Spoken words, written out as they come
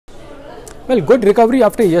Well, good recovery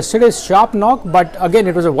after yesterday's sharp knock, but again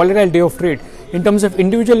it was a volatile day of trade. In terms of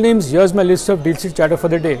individual names, here's my list of deal sheet chatter for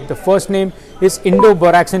the day. The first name is Indo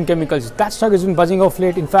Borax and Chemicals. That stock has been buzzing off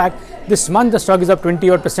late. In fact, this month the stock is up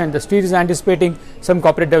 20%. The street is anticipating some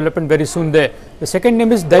corporate development very soon there. The second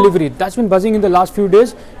name is Delhivery. That's been buzzing in the last few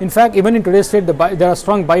days. In fact, even in today's trade, there are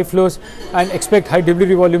strong buy flows and expect high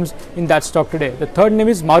delivery volumes in that stock today. The third name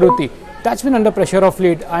is Maruti. That's been under pressure of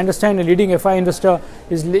late. I understand a leading FI investor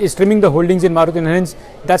is trimming the holdings in Maruti, and hence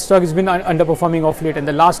that stock has been underperforming of late. And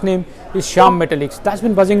the last name is Shyam Metalics. That's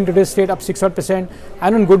been buzzing in today's trade, up 6%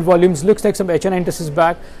 and on good volumes. Looks like some N18S is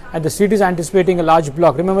back, and the street is anticipating a large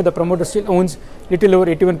block. Remember, the promoter still owns little over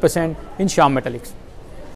 81% in Shyam Metalics.